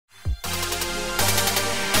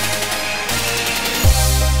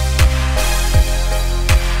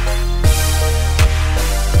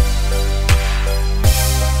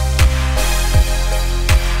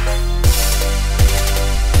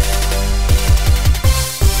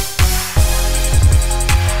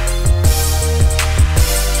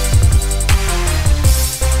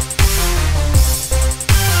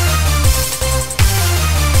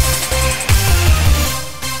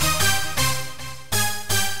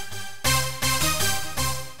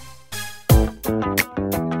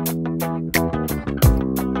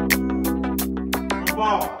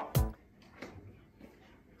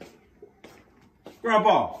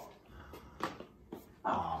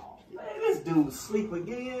do is sleep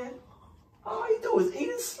again. All he do is eat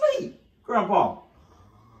and sleep. Grandpa.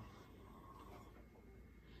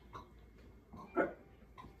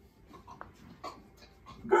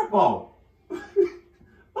 Grandpa.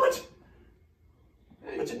 What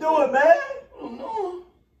you doing, man? I don't know.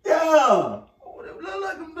 Yeah. What it look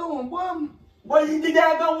like I'm doing, boy? Well, you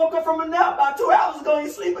gotta woke up from a nap about 2 hours ago and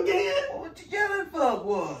you sleep again? What you yelling for,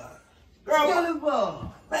 boy? Girl, What you yelling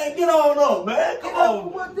for? Man, get on up, man. Come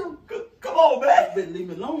on. Come on, man. Better leave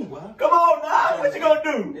me alone, boy. Come on now. What you gonna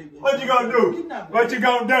do? What you gonna do? What you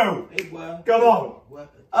gonna do? Hey, boy. Come on. Come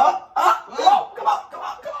on. Come on. Come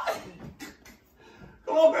on.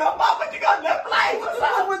 Come on, Grandpa. What you gonna do? Play. What's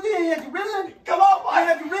up? What you ain't had you really? Come on, boy.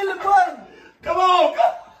 Have you really, boy? Come on.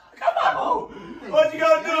 Come on. What you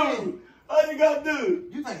gonna do? What you gonna do?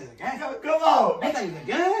 You think it's a game? Come on. You think it's a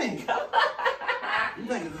game? You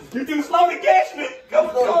think it's a You too slow to catch me. Come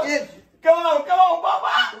on,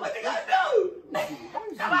 Papa. What you gonna do?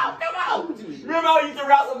 Come on. Remember how you used to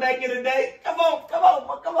wrestle back in the day? Come on.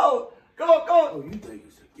 Oh, you think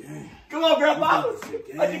it's a game? Come on, Grandpa.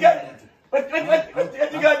 What you gonna do? What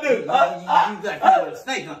you gonna do? You like a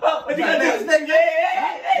snake, huh? What you gonna do? Snake?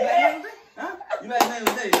 Yeah. Huh? You like a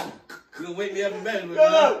snake? You gonna wake me up in bed with me?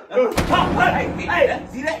 Hey,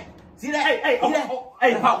 see that? Hey,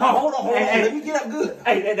 Pop, hold on. Let me get up good.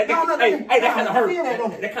 That kind of hurt.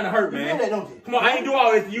 That kind of hurt, man. You feel that, don't you? Come on, I ain't do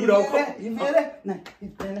all this to you, though. You feel that? Nah,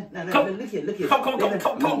 look here. Come. Hold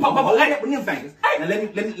that with them fingers. Now let me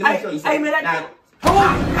show you something. Hey, man, now, hold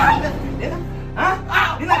on.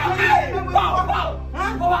 Huh? You like that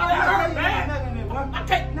hurt, man. I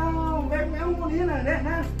can't. No, baby, I don't want to hear none of that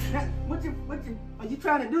now. What you, are you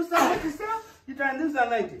trying to do something with yourself? You trying to do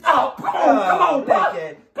something like this? Oh, come on,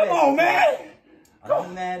 Come on, man.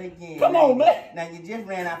 I'm mad again. Come on, man. Now, you just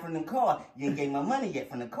ran out from the car. You ain't gave my money yet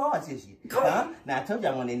from the cars this year. Huh? Now, I told you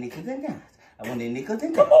I want the nickels and dimes. Come on,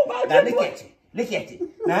 man. Now, look at you.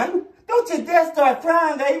 Now, don't you dare start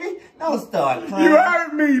crying, baby. Don't start crying. You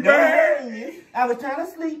hurt me, man. Hurt me. I was trying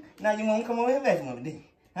to sleep. Now, you want to come over here and mess with me, didn't you?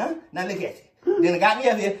 Huh? Now, look at you. Then I got me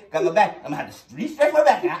up here, got my back. I'm going to have to re-stretch my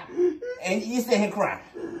back out. And you sitting here crying.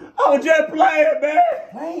 I was just playing, man.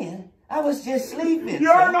 Playing? I was just sleeping.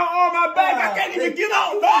 You hurt my arm, my back. I can't even get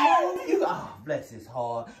out, man. Oh, bless his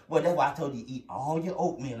heart. Well, that's why I told you to eat all your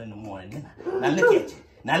oatmeal in the morning, didn't I?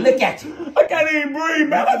 Now look at you. I can't even breathe,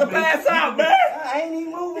 man. I'm about to pass out, man. I ain't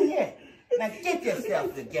even moving yet. Now get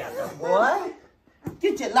yourself together, boy.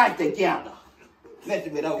 Get your life together.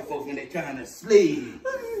 Messing with old folks when they're trying to sleep.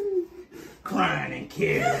 Crying and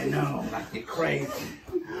carrying on like you're crazy.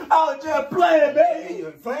 I was just playing, baby. You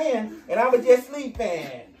were playing, and I was just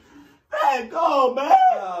sleeping. Man, go, man.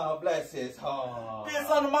 Oh, bless his heart. It's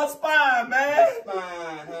under my spine, man. Your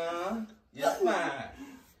spine, huh? Your spine.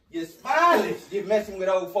 Your spine is you're messing with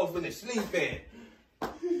old folks when they're sleeping.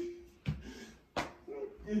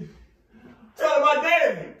 Tell my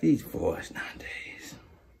daddy. These boys nowadays,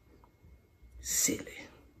 silly.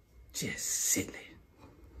 Just silly.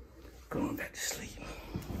 Going back to sleep.